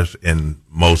game, especially in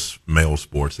most male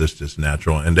sports. It's just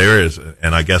natural. And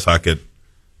and I guess I could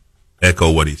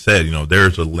echo what he said.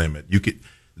 There's a limit.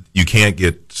 You can't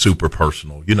get super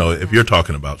personal. If you're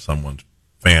talking about someone's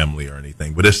family or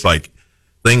anything, but it's like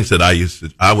things that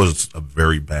I was a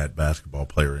very bad basketball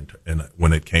player, and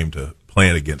when it came to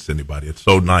playing against anybody, it's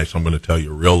so nice. I'm going to tell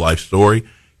you a real life story.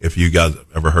 If you guys have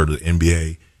ever heard of the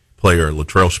NBA player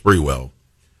Latrell Sprewell,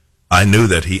 I knew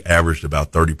that he averaged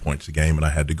about 30 points a game, and I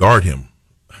had to guard him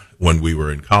when we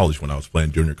were in college. When I was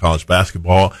playing junior college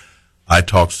basketball, I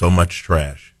talked so much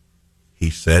trash.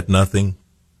 He said nothing.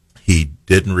 He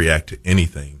didn't react to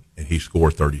anything, and he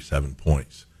scored 37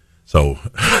 points. So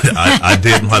I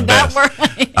did my best.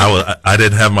 I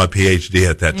didn't have my PhD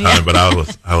at that time, but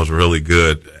I was really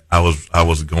good. I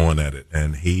was going at it,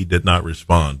 and he did not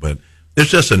respond. But it's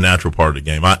just a natural part of the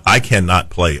game. I cannot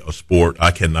play a sport.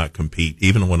 I cannot compete,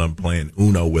 even when I'm playing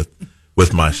Uno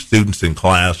with my students in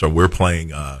class, or we're playing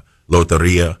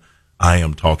Loteria. I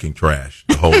am talking trash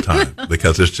the whole time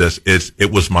because it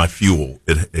was my fuel.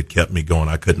 It kept me going.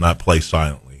 I could not play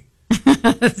silently.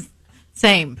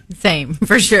 Same,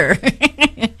 for sure.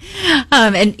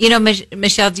 And,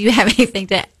 Michelle, do you have anything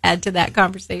to add to that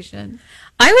conversation?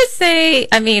 I would say,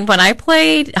 when I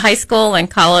played high school and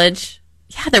college,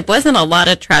 there wasn't a lot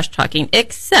of trash talking,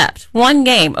 except one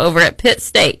game over at Pitt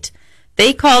State.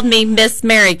 They called me Miss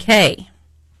Mary Kay.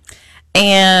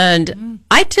 And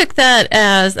I took that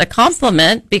as a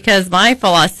compliment because my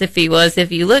philosophy was,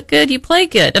 if you look good, you play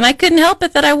good. And I couldn't help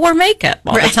it that I wore makeup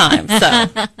all the time. So.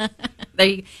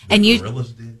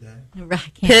 Gorillas did that?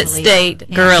 Right, Pitt State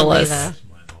Gorillas.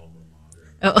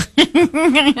 Oh.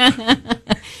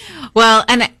 Well,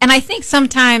 and I think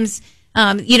sometimes,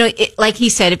 like he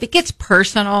said, if it gets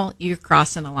personal, you're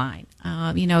crossing a line.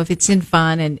 If it's in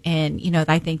fun and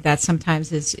I think that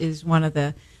sometimes is one of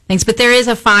the things. But there is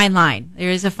a fine line.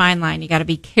 You got to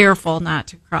be careful not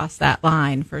to cross that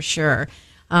line for sure.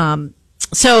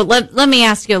 So let me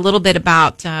ask you a little bit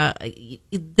about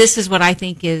this is what I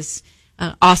think is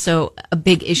also a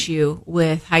big issue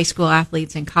with high school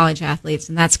athletes and college athletes,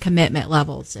 and that's commitment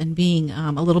levels and being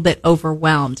a little bit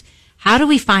overwhelmed. How do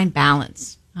we find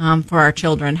balance for our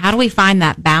children? How do we find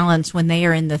that balance when they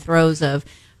are in the throes of,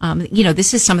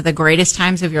 this is some of the greatest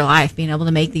times of your life, being able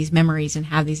to make these memories and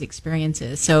have these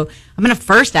experiences. So I'm going to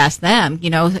first ask them,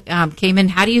 Kaemyn,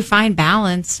 how do you find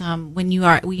balance when you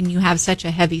have such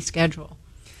a heavy schedule?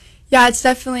 Yeah, it's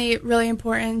definitely really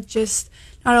important, just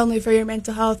not only for your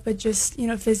mental health, but just,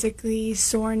 physically,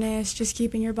 soreness, just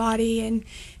keeping your body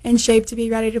in shape to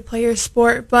be ready to play your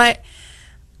sport. But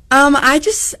I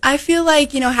feel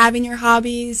like, having your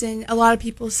hobbies, and a lot of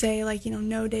people say, like,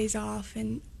 no days off.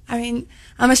 And I mean,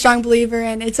 I'm a strong believer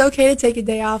in it's okay to take a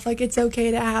day off. Like, it's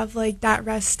okay to have, like, that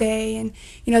rest day and,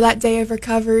 that day of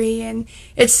recovery. And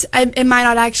it might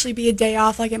not actually be a day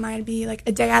off. Like, it might be, like,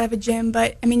 a day out of a gym.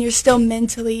 But, I mean, you're still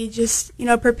mentally just,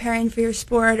 preparing for your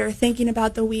sport or thinking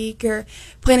about the week or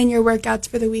planning your workouts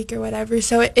for the week or whatever.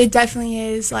 So it definitely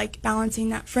is, like,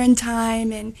 balancing that friend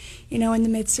time and, in the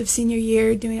midst of senior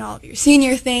year, doing all of your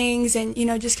senior things and,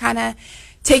 just kind of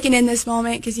taking in this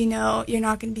moment because you're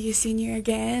not going to be a senior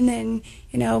again and,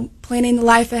 planning the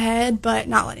life ahead but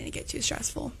not letting it get too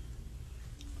stressful.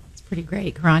 That's pretty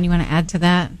great. Karon, you want to add to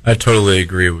that? I totally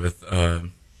agree with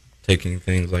taking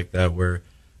things like that where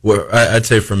I'd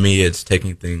say for me it's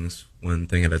taking things one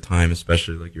thing at a time,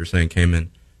 especially like you were saying, Kaemyn,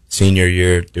 senior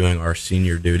year, doing our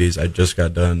senior duties. I just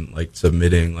got done like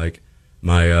submitting like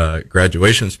my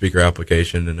graduation speaker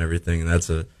application and everything, and that's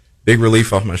a big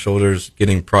relief off my shoulders,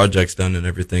 getting projects done and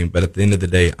everything. But at the end of the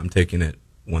day, I'm taking it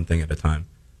one thing at a time.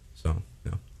 So,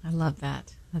 yeah. I love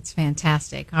that. That's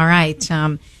fantastic. All right.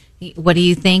 What do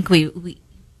you think?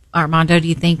 Armando, do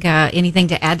you think anything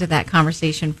to add to that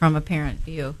conversation from a parent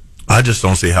view? I just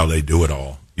don't see how they do it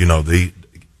all. The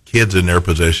kids in their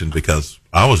position, because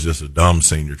I was just a dumb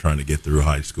senior trying to get through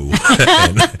high school.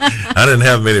 And I didn't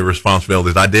have many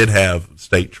responsibilities. I did have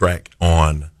state track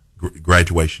on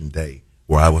graduation day,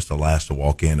 where I was the last to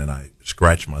walk in, and I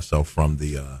scratched myself from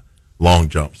the long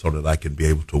jump so that I could be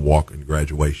able to walk in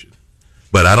graduation.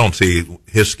 But I don't see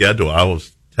his schedule. I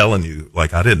was telling you,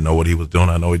 like, I didn't know what he was doing.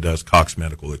 I know he does Cox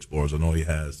Medical Explorers. I know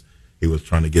he was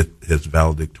trying to get his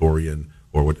valedictorian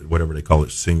or whatever they call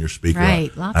it, senior speaker.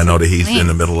 Right. I know that he's in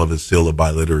the middle of his seal of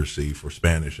biliteracy for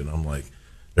Spanish, and I'm like,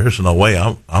 there's no way.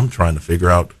 I'm trying to figure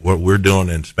out what we're doing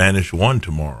in Spanish 1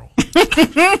 tomorrow.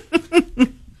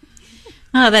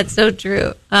 Oh, that's so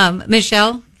true.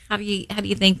 Michelle, how do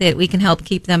you think that we can help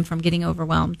keep them from getting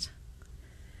overwhelmed?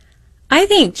 I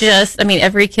think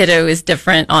every kiddo is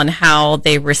different on how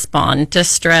they respond to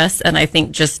stress. And I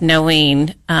think just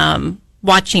knowing,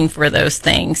 watching for those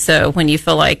things. So when you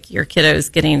feel like your kiddo is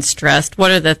getting stressed,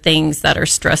 what are the things that are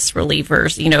stress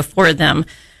relievers, for them?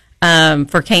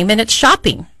 For Kaemyn, it's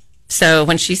shopping. So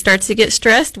when she starts to get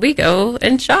stressed, we go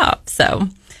and shop. So,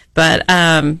 but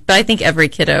I think every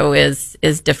kiddo is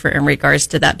different in regards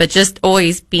to that. But just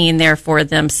always being there for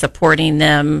them, supporting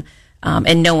them,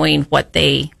 and knowing what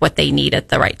they need at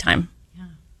the right time. Yeah,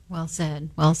 well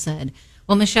said. Well said.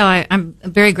 Well, Michelle, I'm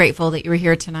very grateful that you were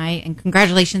here tonight, and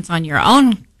congratulations on your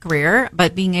own career.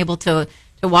 But being able to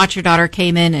watch your daughter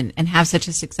Kaemyn and have such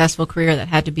a successful career, that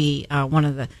had to be one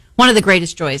of the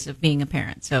greatest joys of being a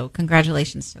parent. So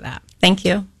congratulations to that. Thank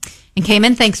you. And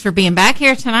Kaemyn, thanks for being back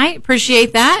here tonight.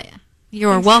 Appreciate that.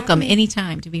 You're Thanks welcome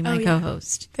anytime to be my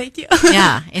co-host. Thank you.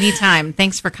 Yeah, anytime.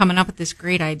 Thanks for coming up with this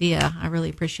great idea. I really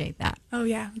appreciate that. Oh,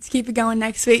 yeah. Let's keep it going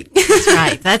next week. That's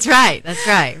right. That's right. That's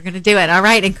right. We're going to do it. All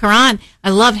right. And Karon, I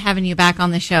loved having you back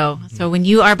on the show. So when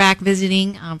you are back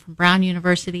visiting from Brown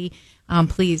University,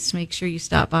 please make sure you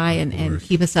stop by and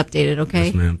keep us updated, okay?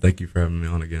 Yes, ma'am. Thank you for having me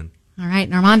on again. All right.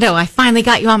 And Armando, I finally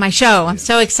got you on my show. I'm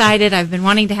so excited. I've been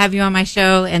wanting to have you on my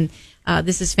show, and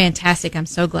this is fantastic. I'm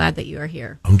so glad that you are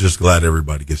here. I'm just glad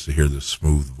everybody gets to hear this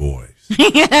smooth voice.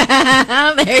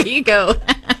 There you go.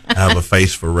 I have a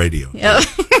face for radio. Yep.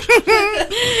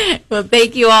 Well,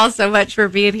 thank you all so much for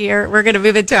being here. We're going to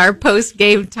move into our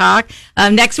post-game talk.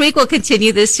 Next week, we'll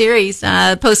continue this series.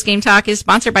 Post-game talk is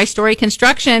sponsored by Story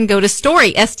Construction. Go to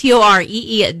Story,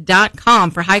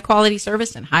 STOREE.com for high-quality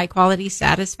service and high-quality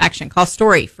satisfaction. Call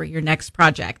Story for your next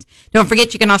project. Don't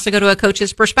forget, you can also go to A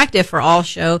Coach's Perspective for all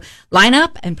show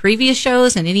lineup and previous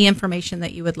shows and any information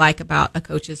that you would like about A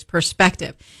Coach's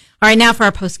Perspective. All right, now for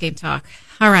our post-game talk.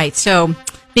 All right, so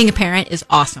being a parent is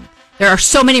awesome. There are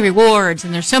so many rewards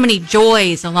and there's so many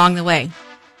joys along the way.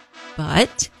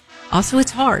 But also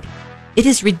it's hard. It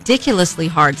is ridiculously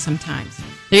hard sometimes.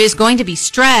 There is going to be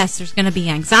stress. There's going to be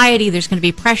anxiety. There's going to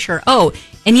be pressure. Oh,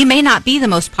 and you may not be the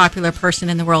most popular person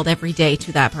in the world every day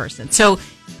to that person. So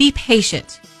be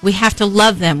patient. We have to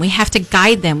love them. We have to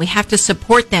guide them. We have to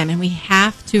support them, and we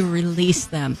have to release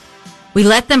them. We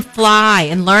let them fly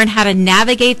and learn how to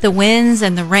navigate the winds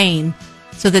and the rain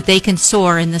so that they can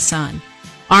soar in the sun.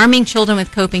 Arming children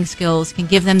with coping skills can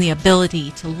give them the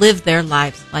ability to live their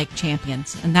lives like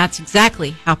champions. And that's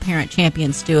exactly how parent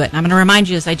champions do it. And I'm going to remind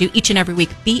you, as I do each and every week,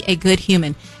 be a good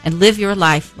human and live your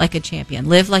life like a champion.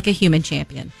 Live like a human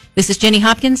champion. This is Jenny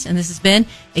Hopkins, and this has been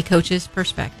A Coach's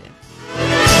Perspective.